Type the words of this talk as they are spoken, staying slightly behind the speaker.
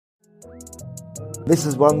This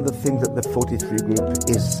is one of the things that the 43 group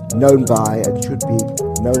is known by and should be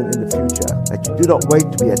known in the future, that you do not wait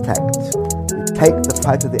to be attacked. You take the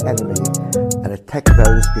fight of the enemy and attack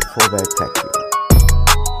those before they attack you.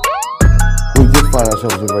 We did find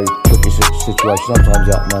ourselves in a very tricky situation,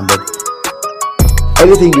 sometimes outnumbered.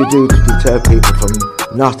 Anything you do to deter people from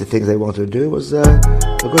nasty things they want to do was a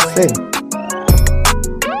good thing.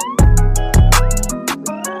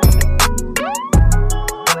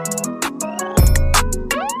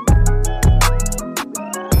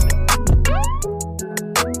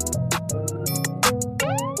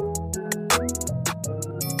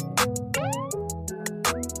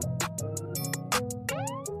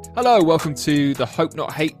 Hello, welcome to the Hope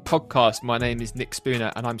Not Hate podcast. My name is Nick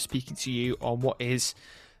Spooner and I'm speaking to you on what is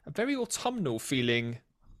a very autumnal feeling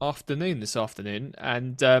afternoon this afternoon.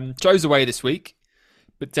 And Joe's away this week,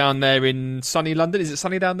 but down there in sunny London. Is it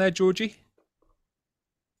sunny down there, Georgie?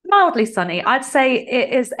 Mildly sunny. I'd say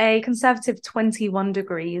it is a conservative 21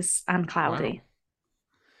 degrees and cloudy.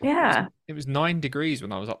 Wow. Yeah. It was 9 degrees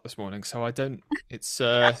when I was up this morning, so I don't...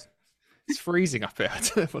 It's freezing up here. I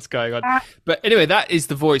don't know what's going on. But anyway, that is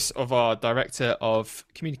the voice of our Director of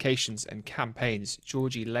Communications and Campaigns,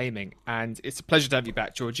 Georgie Laming. And it's a pleasure to have you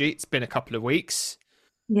back, Georgie. It's been a couple of weeks.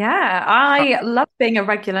 Yeah, I love being a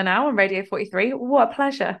regular now on Radio 43. What a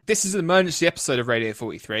pleasure. This is an emergency episode of Radio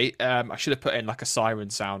 43. I should have put in like a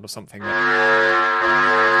siren sound or something.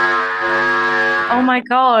 Oh my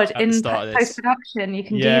God, in post-production, you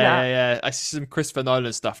can do that. Yeah. I see some Christopher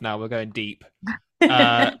Nolan stuff now. We're going deep. We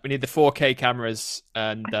need the 4K cameras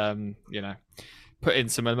and put in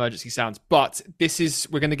some emergency sounds. But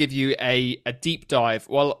we're going to give you a deep dive,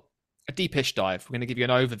 a deepish dive. We're going to give you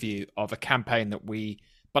an overview of a campaign that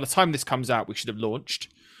by the time this comes out, we should have launched.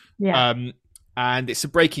 Yeah. And it's a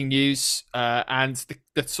breaking news. And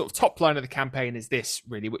the sort of top line of the campaign is this,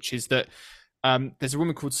 really, which is that there's a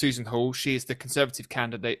woman called Susan Hall. She is the Conservative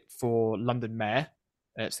candidate for London Mayor.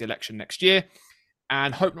 It's the election next year.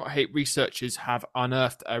 And Hope Not Hate researchers have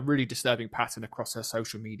unearthed a really disturbing pattern across her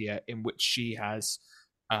social media in which she has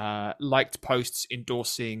liked posts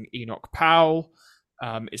endorsing Enoch Powell,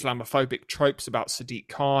 Islamophobic tropes about Sadiq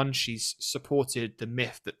Khan. She's supported the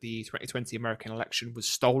myth that the 2020 American election was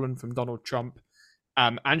stolen from Donald Trump.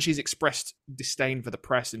 And she's expressed disdain for the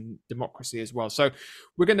press and democracy as well. So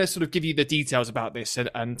we're going to sort of give you the details about this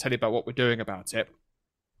and tell you about what we're doing about it.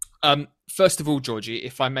 First of all, Georgie,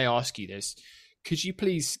 if I may ask you this, could you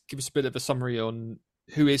please give us a bit of a summary on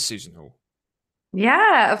who is Susan Hall?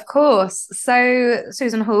 Yeah, of course. So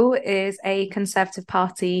Susan Hall is a Conservative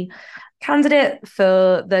Party candidate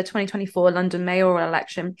for the 2024 London mayoral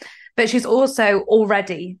election, but she's also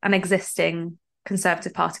already an existing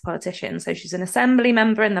Conservative Party politician. So she's an Assembly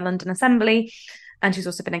member in the London Assembly, and she's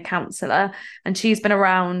also been a councillor, and she's been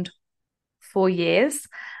around for years.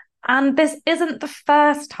 And this isn't the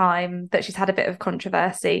first time that she's had a bit of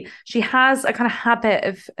controversy. She has a kind of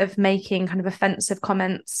habit of making kind of offensive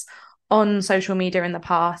comments on social media in the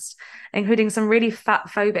past, including some really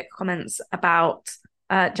fat-phobic comments about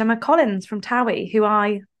Gemma Collins from Towie, who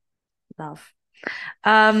I love.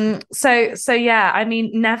 So yeah, I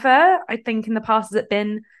mean, never, I think in the past has it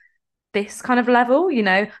been this kind of level,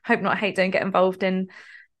 Hope Not Hate don't get involved in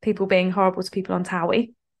people being horrible to people on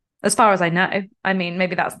Towie. As far as I know. I mean,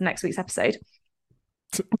 maybe that's next week's episode.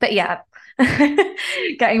 But yeah,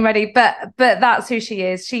 getting ready. But that's who she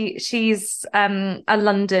is. She's a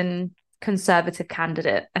London Conservative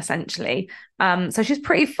candidate, essentially. So she's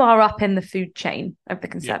pretty far up in the food chain of the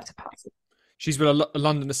Conservative Party. She's been a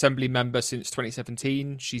London Assembly member since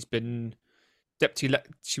 2017. She's been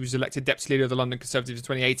she was elected deputy leader of the London Conservatives in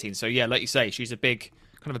 2018. So yeah, like you say, she's a big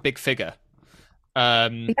figure.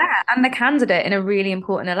 And the candidate in a really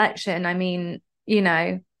important election. I mean,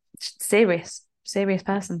 serious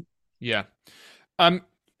person. Yeah. As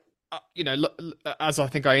I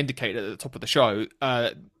think I indicated at the top of the show,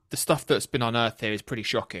 the stuff that's been unearthed here is pretty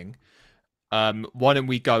shocking. Why don't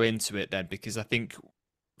we go into it then? Because I think,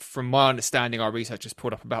 from my understanding, our research has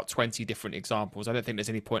pulled up about 20 different examples. I don't think there's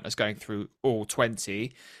any point us going through all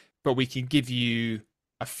 20, but we can give you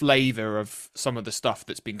a flavour of some of the stuff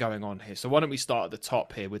that's been going on here. So why don't we start at the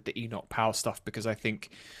top here with the Enoch Powell stuff, because I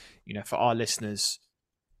think, for our listeners,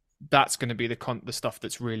 that's going to be the stuff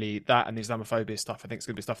that's really, that and the Islamophobia stuff, I think it's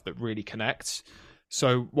going to be stuff that really connects.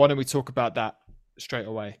 So why don't we talk about that straight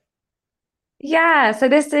away? Yeah, so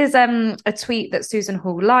this is a tweet that Susan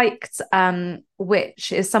Hall liked,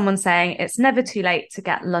 which is someone saying it's never too late to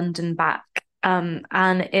get London back.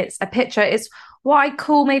 And it's a picture, it's what I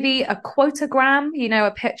call maybe a quotagram,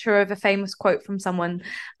 a picture of a famous quote from someone.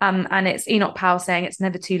 And it's Enoch Powell saying it's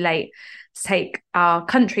never too late to take our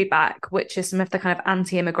country back, which is some of the kind of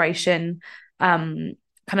anti-immigration kind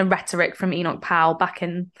of rhetoric from Enoch Powell back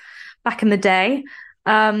in the day.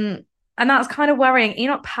 And that's kind of worrying.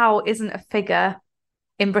 Enoch Powell isn't a figure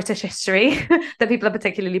in British history that people are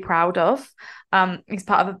particularly proud of. He's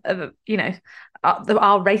part of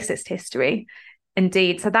our racist history,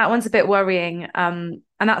 indeed. So that one's a bit worrying. And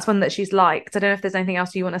that's one that she's liked. I don't know if there's anything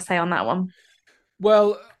else you want to say on that one.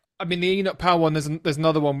 Well, I mean, the Enoch Powell one. There's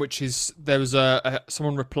another one which is there was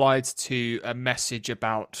someone replied to a message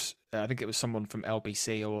about I think it was someone from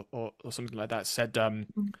LBC or something like that said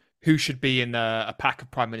who should be in a pack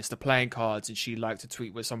of Prime Minister playing cards, and she liked a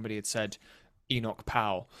tweet where somebody had said Enoch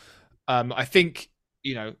Powell. I think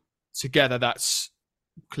together that's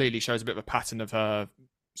clearly shows a bit of a pattern of her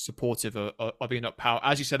supportive of Enoch Powell.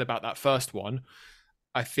 As you said about that first one,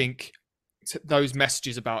 I think those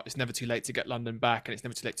messages about it's never too late to get London back and it's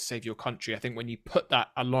never too late to save your country. I think when you put that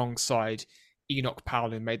alongside Enoch Powell,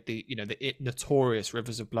 who made the notorious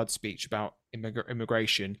Rivers of Blood speech about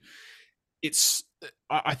immigration,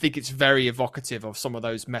 I think it's very evocative of some of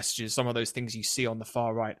those messages, some of those things you see on the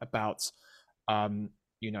far right about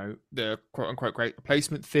the quote unquote great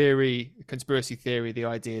replacement theory, conspiracy theory, the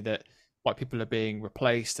idea that white people are being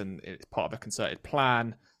replaced and it's part of a concerted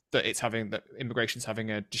plan, that immigration's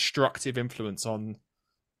having a destructive influence on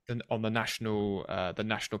the national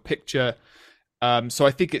picture. So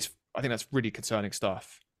I think that's really concerning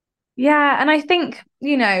stuff. Yeah, and I think,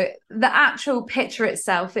 the actual picture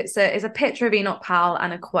itself, is a picture of Enoch Powell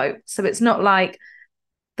and a quote. So it's not like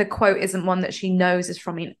the quote isn't one that she knows is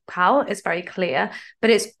from Enoch Powell. It's very clear, but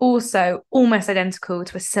it's also almost identical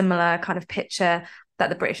to a similar kind of picture that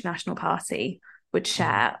the British National Party would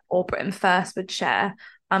share or Britain First would share.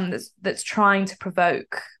 That's trying to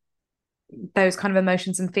provoke those kind of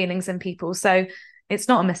emotions and feelings in people. So it's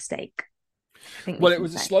not a mistake. Well, it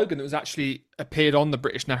was a slogan that was actually appeared on the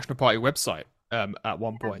British National Party website at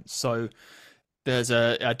one point. So there's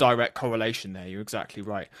a direct correlation there. You're exactly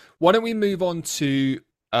right. Why don't we move on to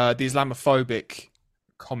the Islamophobic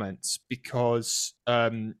comments? Because,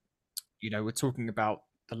 we're talking about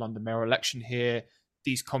the London mayoral election here.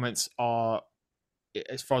 These comments are,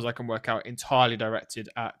 as far as I can work out, entirely directed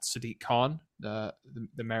at Sadiq Khan, the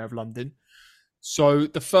mayor of London. So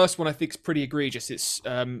the first one I think is pretty egregious. It's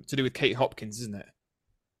to do with Katie Hopkins, isn't it?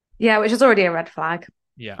 Yeah, which is already a red flag.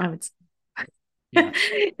 Yeah, I would say. Yeah.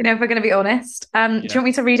 If we're going to be honest, do you want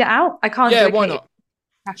me to read it out? I can't. Yeah, do why not?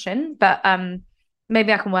 Passion, but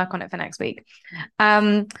maybe I can work on it for next week.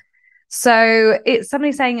 So it's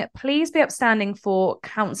somebody saying, "Please be upstanding for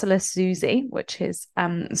Councillor Susie," which is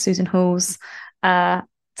Susan Hall's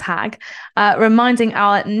tag, reminding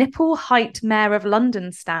our nipple height mayor of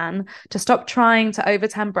London Stan to stop trying to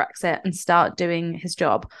overturn Brexit and start doing his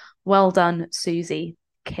job. Well done, Susie.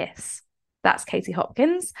 Kiss. That's Katie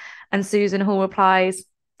Hopkins. And Susan Hall replies,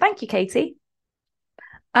 "Thank you, Katie."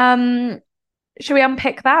 Should we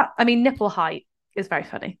unpick that? I mean, nipple height is very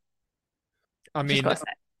funny. I mean,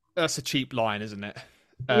 that's a cheap line, isn't it?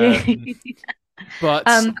 Yeah. But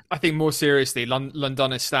I think more seriously,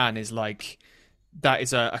 Londonistan is like, that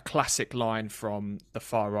is a classic line from the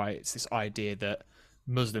far right. It's this idea that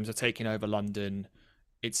Muslims are taking over London.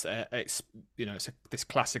 It's this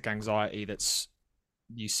classic anxiety that's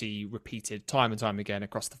you see repeated time and time again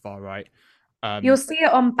across the far right. You'll see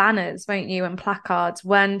it on banners, won't you, and placards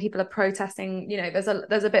when people are protesting. There's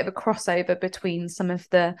a bit of a crossover between some of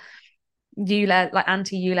the ULEZ, like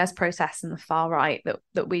anti-ULEZ protests and the far right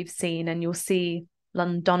that we've seen, and you'll see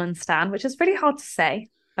Londonistan, which is really hard to say.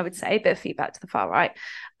 I would say a bit of feedback to the far right.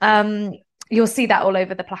 You'll see that all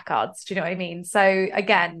over the placards. Do you know what I mean? So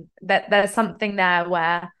again, there's something there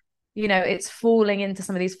where, it's falling into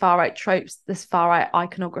some of these far right tropes, this far right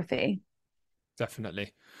iconography.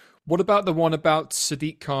 Definitely. What about the one about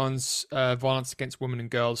Sadiq Khan's violence against women and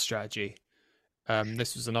girls strategy?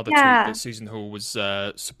 This was another tweet that Susan Hall was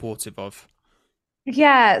supportive of.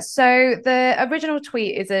 Yeah, so the original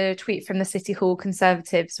tweet is a tweet from the City Hall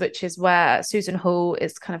Conservatives, which is where Susan Hall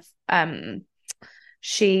is kind of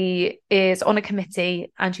she is on a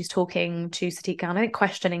committee and she's talking to Sadiq Khan, I think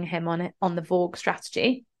questioning him on the Vogue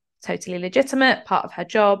strategy. Totally legitimate, part of her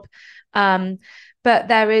job. But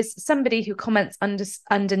there is somebody who comments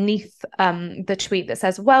underneath the tweet that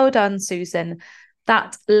says, "Well done, Susan.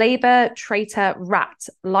 That Labour traitor rat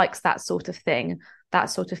likes that sort of thing." That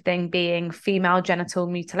sort of thing being female genital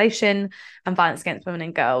mutilation and violence against women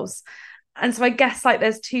and girls. And so I guess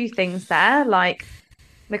there's two things there. Like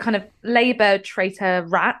the kind of Labour traitor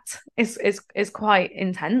rat is quite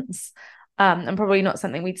intense. and probably not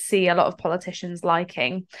something we'd see a lot of politicians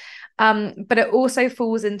liking. But it also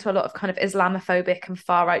falls into a lot of kind of Islamophobic and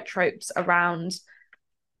far-right tropes around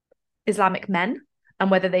Islamic men and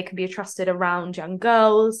whether they can be trusted around young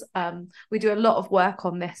girls. We do a lot of work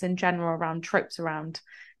on this in general around tropes around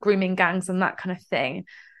grooming gangs and that kind of thing.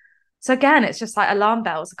 So again, it's just like alarm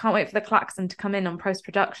bells. I can't wait for the klaxon to come in on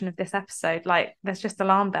post-production of this episode. Like, there's just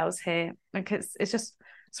alarm bells here. Like, it's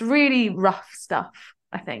really rough stuff,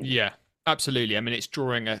 I think. Yeah, absolutely. I mean, it's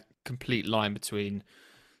drawing a complete line between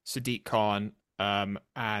Sadiq Khan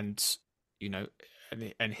and, you know,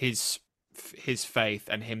 and his faith,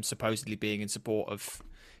 and him supposedly being in support of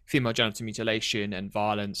female genital mutilation and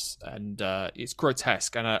violence, and it's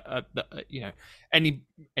grotesque. And you know, anyone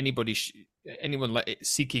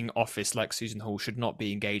seeking office like Susan Hall should not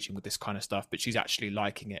be engaging with this kind of stuff, but she's actually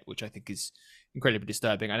liking it, which I think is incredibly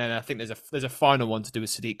disturbing. And then I think there's a final one to do with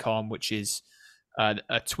Sadiq Khan, which is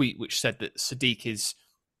a tweet which said that Sadiq is,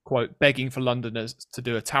 quote, begging for Londoners to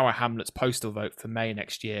do a Tower Hamlets postal vote for May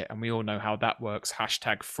next year, and we all know how that works,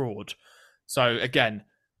 #fraud. So again,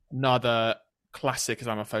 another classic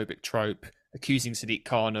Islamophobic trope, accusing Sadiq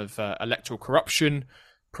Khan of electoral corruption,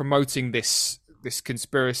 promoting this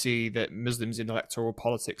conspiracy that Muslims in electoral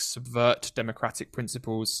politics subvert democratic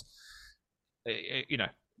principles. You know,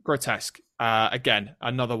 grotesque. Again,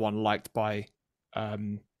 another one liked by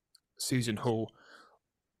Susan Hall.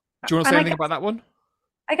 Do you want to say anything about that one?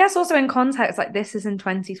 I guess also in context, like, this is in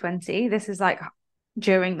 2020. This is like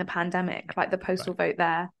during the pandemic, like the postal vote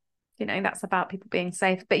there. You know, that's about people being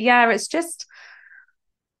safe. But yeah,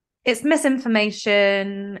 it's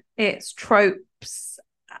misinformation, it's tropes,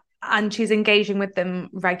 and she's engaging with them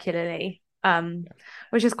regularly,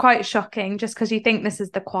 which is quite shocking, just because you think this is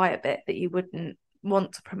the quiet bit that you wouldn't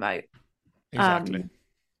want to promote. Exactly.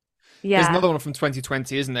 Yeah. There's another one from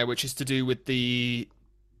 2020, isn't there, which is to do with the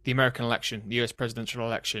American election, the US presidential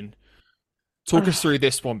election. Talk us through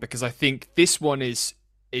this one, because I think this one is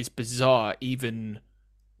bizarre, even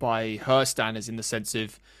by her standards, in the sense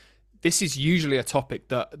of this is usually a topic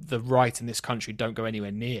that the right in this country don't go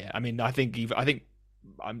anywhere near. I mean, I think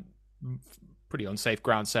I'm pretty on safe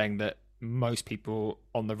ground saying that most people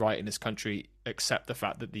on the right in this country accept the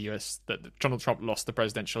fact that that Donald Trump lost the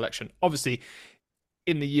presidential election. Obviously,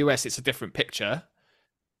 in the US, it's a different picture.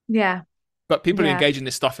 Yeah. But people who engage in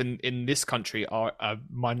this stuff in this country are a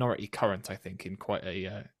minority current, I think, in quite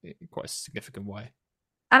a significant way.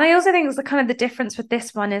 And I also think it's the difference with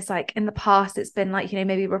this one is, like, in the past, it's been like, you know,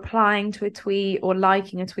 maybe replying to a tweet or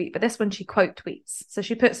liking a tweet, but this one she quote tweets. So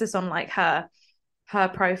she puts this on like her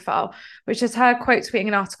profile, which is her quote tweeting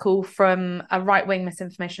an article from a right-wing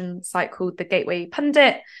misinformation site called the Gateway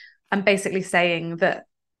Pundit, and basically saying that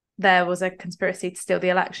there was a conspiracy to steal the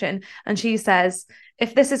election. And she says,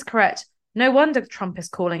 if this is correct, no wonder Trump is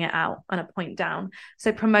calling it out, and a point down.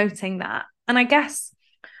 So promoting that. And I guess,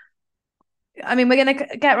 I mean, we're going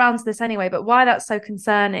to get around to this anyway, but why that's so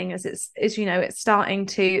concerning is you know, it's starting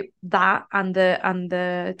to that and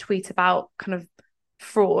the tweet about kind of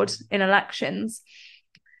fraud in elections.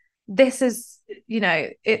 This is, you know,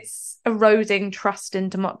 it's eroding trust in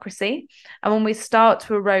democracy. And when we start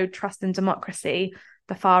to erode trust in democracy,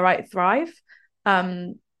 the far right thrive.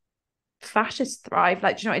 Fascists thrive.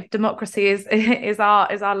 Like, you know, democracy is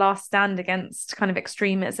our last stand against kind of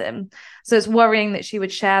extremism. So it's worrying that she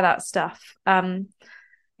would share that stuff.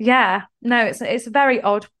 Yeah, no, it's a very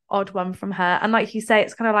odd one from her. And like you say,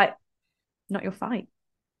 it's kind of like not your fight,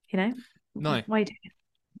 you know? No. Why do it?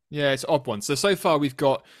 Yeah, it's an odd one. So far we've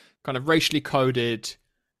got kind of racially coded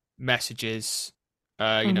messages,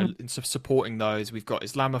 you know, in supporting those. We've got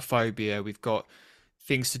Islamophobia. We've got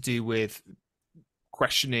things to do with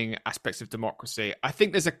questioning aspects of democracy. I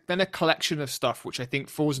think there's then a collection of stuff which I think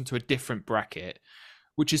falls into a different bracket,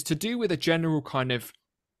 which is to do with a general kind of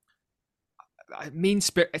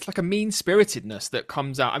it's like a mean-spiritedness that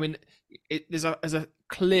comes out. I mean, there's a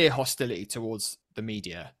clear hostility towards the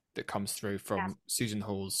media that comes through from Susan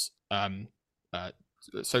Hall's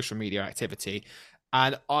social media activity.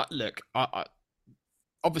 And look,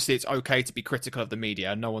 obviously it's okay to be critical of the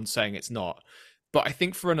media. No one's saying it's not. But I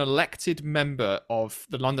think for an elected member of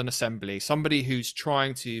the London Assembly, somebody who's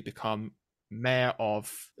trying to become mayor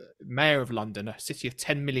of London, a city of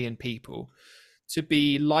 10 million people, to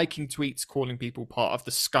be liking tweets calling people part of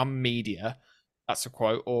the scum media, that's a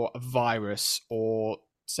quote, or a virus, or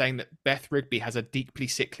saying that Beth Rigby has a deeply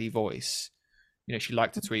sickly voice. You know, she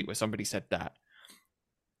liked a tweet where somebody said that.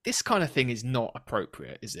 This kind of thing is not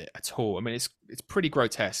appropriate, is it, at all? I mean, it's pretty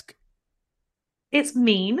grotesque. It's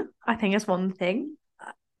mean, I think, is one thing.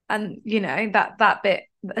 And, you know, that bit,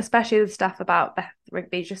 especially the stuff about Beth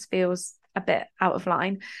Rigby, just feels a bit out of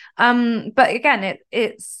line. But again,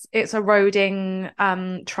 it's eroding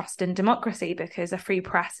trust in democracy, because a free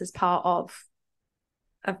press is part of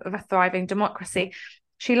a thriving democracy.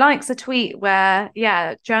 She likes a tweet where,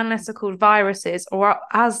 yeah, journalists are called viruses, or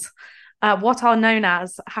as what are known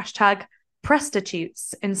as hashtag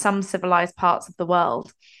prostitutes in some civilized parts of the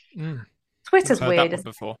world. I've Twitter's heard weird. that one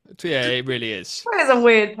before. Yeah, it really is. It's a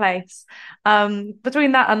weird place.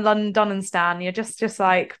 Between that and London and Stan, you're just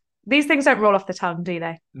like, these things don't roll off the tongue, do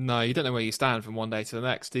they? No, you don't know where you stand from one day to the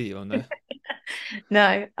next, do you? On there.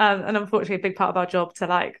 No. And unfortunately, a big part of our job to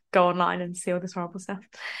like go online and see all this horrible stuff.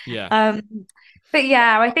 Yeah. But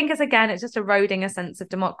yeah, I think it's just eroding a sense of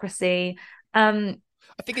democracy.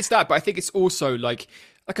 I think it's that, but I think it's also like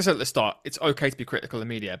I said at the start, it's okay to be critical of the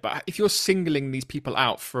media, but if you're singling these people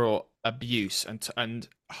out for abuse and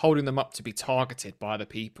holding them up to be targeted by other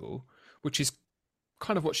people, which is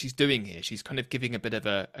kind of what she's doing here, she's kind of giving a bit of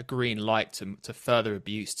a green light to further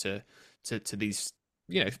abuse to these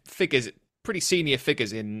figures, pretty senior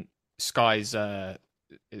figures in Sky's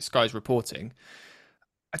reporting.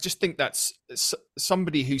 I just think that's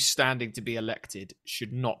somebody who's standing to be elected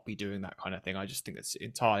should not be doing that kind of thing. I just think it's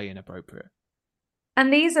entirely inappropriate.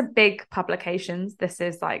 And these are big publications. This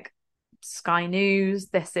is like Sky News.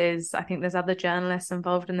 I think there's other journalists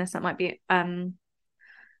involved in this. That might be I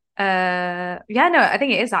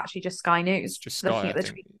think it is actually just Sky News. It's just Sky, looking at the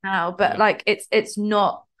tweet now. But like it's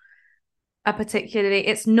not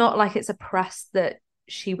it's not like it's a press that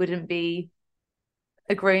she wouldn't be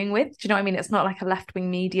agreeing with. Do you know what I mean? It's not like a left-wing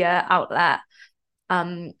media outlet.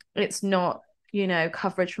 It's not,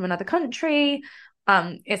 coverage from another country.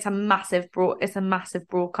 It's a massive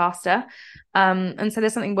broadcaster. And so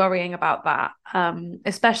there's something worrying about that.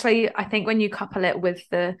 Especially I think when you couple it with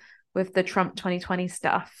the Trump 2020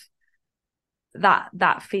 stuff,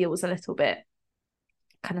 that feels a little bit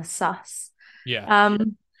kind of sus. Yeah.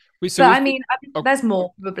 There's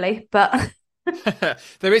more probably, but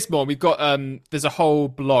there is more. We've got there's a whole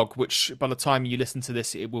blog which by the time you listen to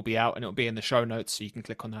this it will be out, and it'll be in the show notes, so you can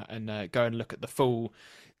click on that and go and look at the full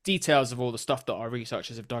details of all the stuff that our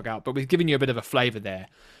researchers have dug out. But we've given you a bit of a flavour there,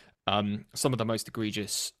 some of the most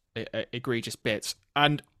egregious bits,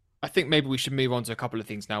 and I think maybe we should move on to a couple of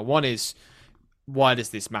things now. One is, why does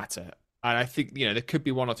this matter? And I think there could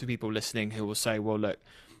be one or two people listening who will say, well, look,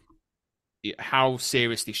 how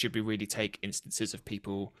seriously should we really take instances of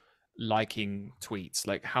people liking tweets?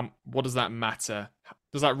 Like, what does that matter?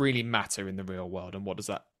 Does that really matter in the real world? And what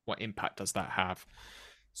impact does that have?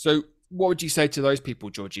 So what would you say to those people,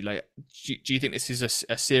 Georgie? Like, do you think this is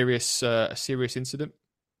a serious incident?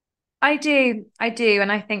 I do.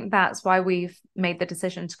 And I think that's why we've made the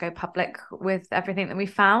decision to go public with everything that we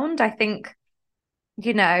found. I think,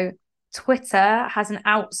 Twitter has an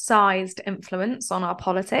outsized influence on our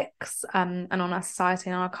politics and on our society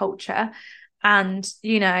and our culture. And,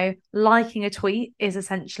 liking a tweet is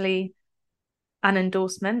essentially an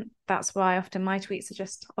endorsement. That's why often my tweets are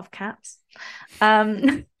just of cats.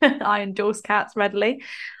 I endorse cats readily.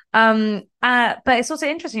 But it's also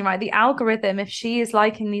interesting, right? The algorithm, if she is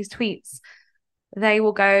liking these tweets, they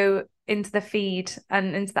will go into the feed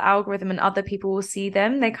and into the algorithm, and other people will see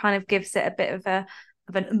them. They kind of gives it a bit of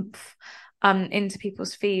an oomph into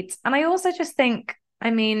people's feeds. And I also just think,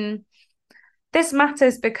 this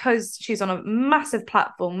matters because she's on a massive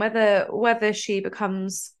platform. Whether she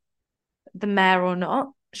becomes the mayor or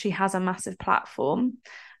not, she has a massive platform.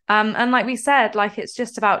 And like we said, like, it's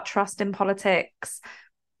just about trust in politics.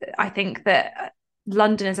 I think that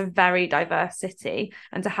London is a very diverse city,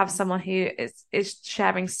 and to have someone who is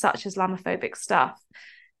sharing such Islamophobic stuff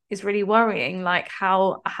is really worrying. Like,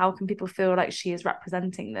 how can people feel like she is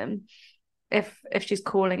representing them if she's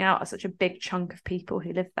calling out such a big chunk of people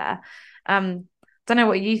who live there? Don't know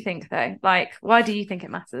what you think though. Like, why do you think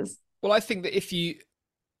it matters? Well, I think that if you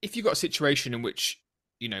got a situation in which,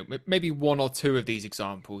 maybe one or two of these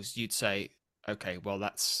examples, you'd say, okay, well,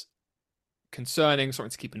 that's concerning,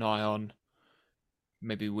 something to keep an eye on.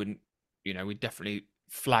 Maybe we wouldn't, we'd definitely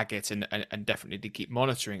flag it and definitely keep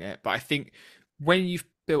monitoring it. But I think when you've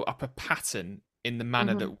built up a pattern in the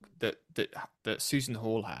manner that Susan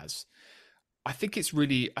Hall has, I think it's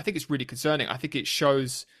really concerning. I think it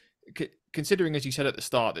shows, considering, as you said at the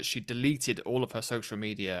start, that she deleted all of her social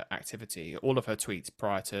media activity, all of her tweets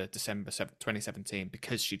prior to December 2017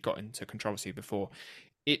 because she'd got into controversy before.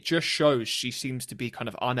 It just shows she seems to be kind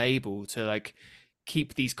of unable to like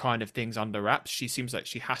keep these kind of things under wraps. She seems like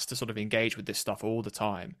she has to sort of engage with this stuff all the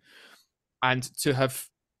time, and to have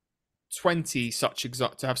 20 such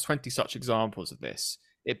examples of this,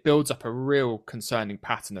 it builds up a real concerning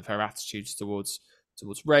pattern of her attitudes towards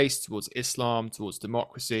race, towards Islam, towards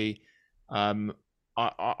democracy. Um,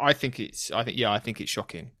 I think I think it's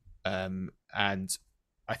shocking. And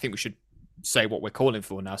I think we should say what we're calling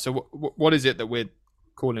for now. So what is it that we're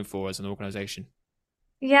calling for as an organisation?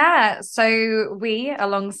 Yeah, so we,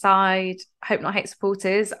 alongside Hope Not Hate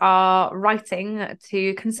supporters, are writing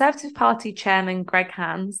to Conservative Party Chairman Greg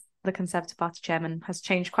Hands. The Conservative Party Chairman has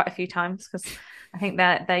changed quite a few times because I think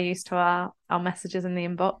they're used to our messages in the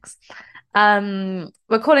inbox.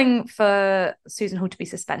 We're calling for Susan Hall to be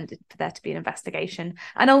suspended, for there to be an investigation,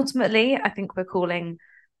 and ultimately, I think we're calling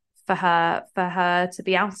for her to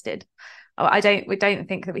be ousted. We don't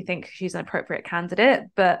think that we think she's an appropriate candidate,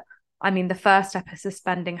 but I mean, the first step is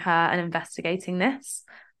suspending her and investigating this.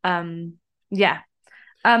 Yeah.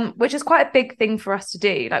 Which is quite a big thing for us to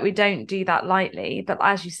do. Like, we don't do that lightly, but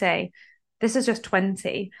as you say, this is just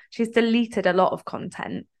 20. She's deleted a lot of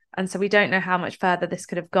content. And so we don't know how much further this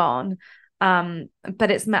could have gone. But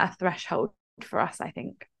it's met a threshold for us, I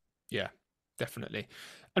think. Yeah, definitely.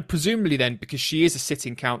 And presumably then, because she is a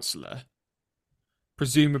sitting councillor,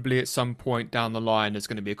 presumably at some point down the line, there's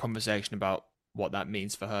going to be a conversation about what that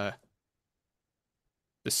means for her,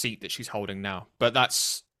 the seat that she's holding now. But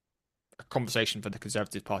that's a conversation for the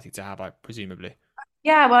Conservative Party to have, presumably.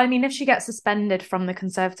 Yeah, well, I mean, if she gets suspended from the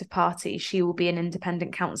Conservative Party, she will be an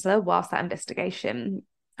independent councillor whilst that investigation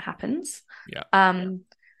happens. Yeah. And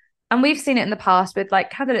we've seen it in the past with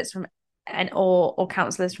like candidates from or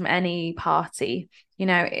councillors from any party. You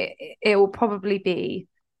know, it will probably be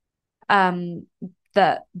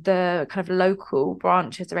that the kind of local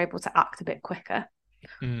branches are able to act a bit quicker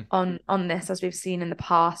on this, as we've seen in the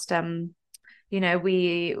past. You know,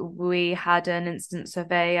 we had an instance of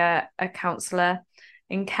a councillor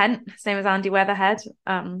in Kent, his name was Andy Weatherhead,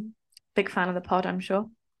 big fan of the pod, I'm sure,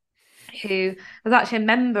 who was actually a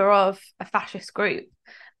member of a fascist group,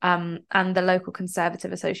 and the local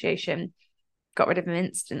Conservative Association got rid of him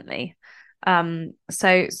instantly.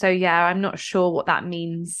 So yeah, I'm not sure what that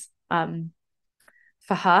means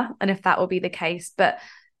for her and if that will be the case, but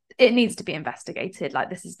it needs to be investigated. Like,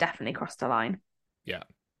 this has definitely crossed the line. Yeah,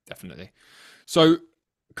 definitely. So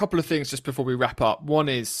a couple of things just before we wrap up. One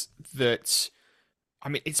is that, I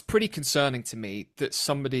mean, it's pretty concerning to me that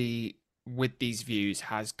somebody with these views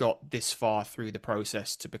has got this far through the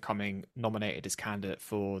process to becoming nominated as candidate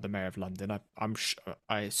for the Mayor of London.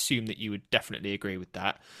 I assume that you would definitely agree with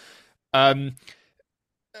that. I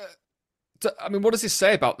mean, what does this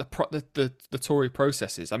say about the Tory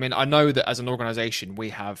processes? I mean, I know that as an organisation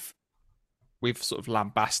we've sort of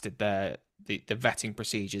lambasted the vetting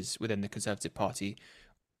procedures within the Conservative Party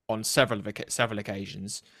on several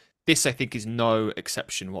occasions. This, I think, is no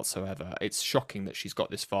exception whatsoever. It's shocking that she's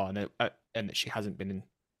got this far and that she hasn't been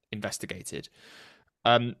investigated.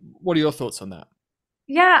 What are your thoughts on that?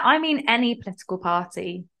 Yeah, I mean, any political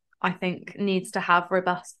party, I think, needs to have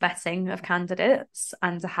robust vetting of candidates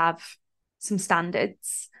and to have some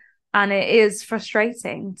standards. And it is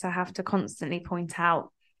frustrating to have to constantly point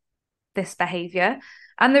out this behaviour.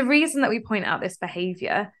 And the reason that we point out this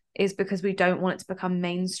behaviour is because we don't want it to become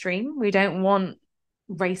mainstream. We don't want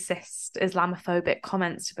racist, Islamophobic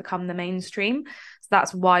comments to become the mainstream. So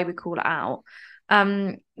that's why we call it out.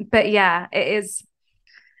 But yeah, it's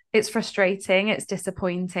frustrating. It's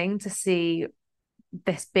disappointing to see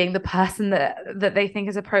this being the person that they think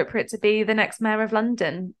is appropriate to be the next mayor of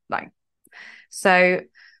London. So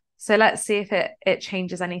let's see if it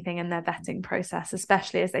changes anything in their vetting process,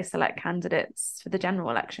 especially as they select candidates for the general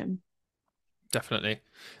election. Definitely.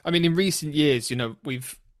 I mean, in recent years, you know,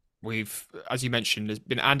 we've, as you mentioned, there's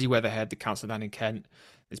been Andy Weatherhead, the councillor down in Kent.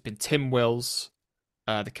 There's been Tim Wills,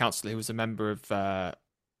 the councillor who was a member of,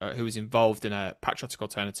 who was involved in a patriotic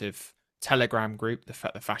alternative Telegram group,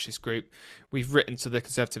 the fascist group. We've written to the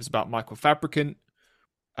Conservatives about Michael Fabricant,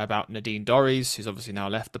 about Nadine Dorries, who's obviously now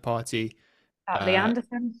left the party. Lee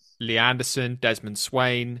Anderson, Desmond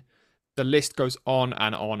Swayne. The list goes on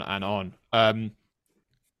and on and on.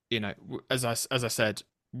 You know, as I said,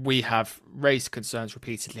 we have raised concerns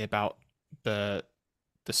repeatedly about the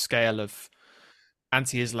scale of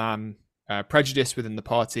anti-Islam prejudice within the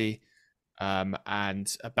party,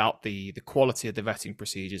 and about the quality of the vetting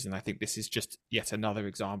procedures. And I think this is just yet another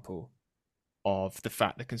example of the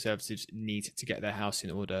fact that Conservatives need to get their house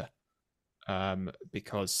in order,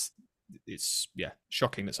 because it's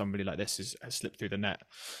shocking that somebody like this has slipped through the net.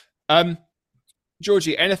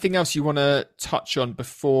 Georgie, anything else you want to touch on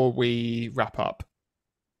before we wrap up?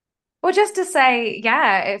 Well, just to say,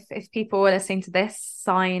 yeah, if people are listening to this,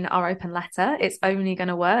 sign our open letter. It's only going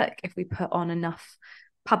to work if we put on enough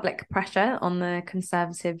public pressure on the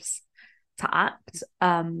Conservatives to act.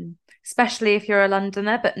 especially if you're a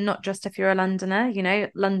Londoner, but not just if you're a Londoner. You know,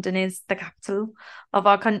 London is the capital of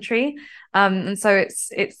our country, and so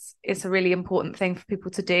it's a really important thing for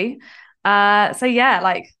people to do. So yeah,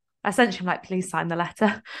 like essentially, I'm like, please sign the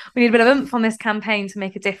letter. We need a bit of oomph on this campaign to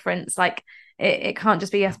make a difference. Like it can't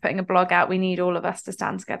just be us putting a blog out. We need all of us to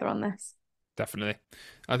stand together on this. Definitely.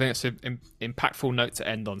 I think it's an impactful note to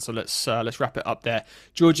end on. So let's wrap it up there.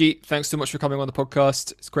 Georgie, thanks so much for coming on the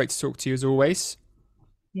podcast. It's great to talk to you as always.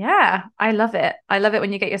 Yeah, I love it. I love it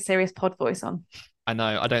when you get your serious pod voice on. I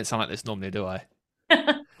know. I don't sound like this normally, do I?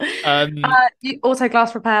 Auto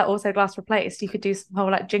glass repair, auto glass replaced. You could do some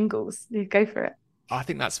whole like jingles. You go for it. I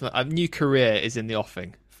think that's a new career is in the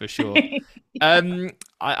offing for sure.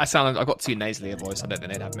 I sound like I've got too nasally a voice. I don't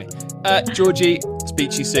think they'd have me. Georgie,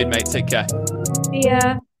 speak to you soon, mate. Take care. See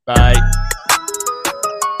ya. Bye.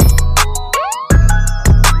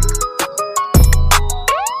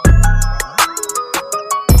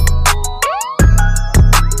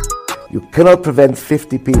 You cannot prevent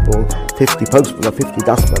 50 people, 50 postmen or 50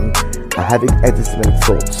 dustmen having anti-Semitic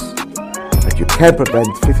thoughts. But you can prevent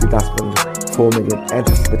 50 dustmen forming an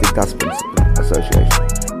anti-Semitic dustmen association.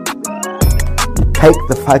 You take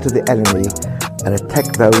the fight of the enemy and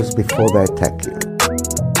attack those before they attack you.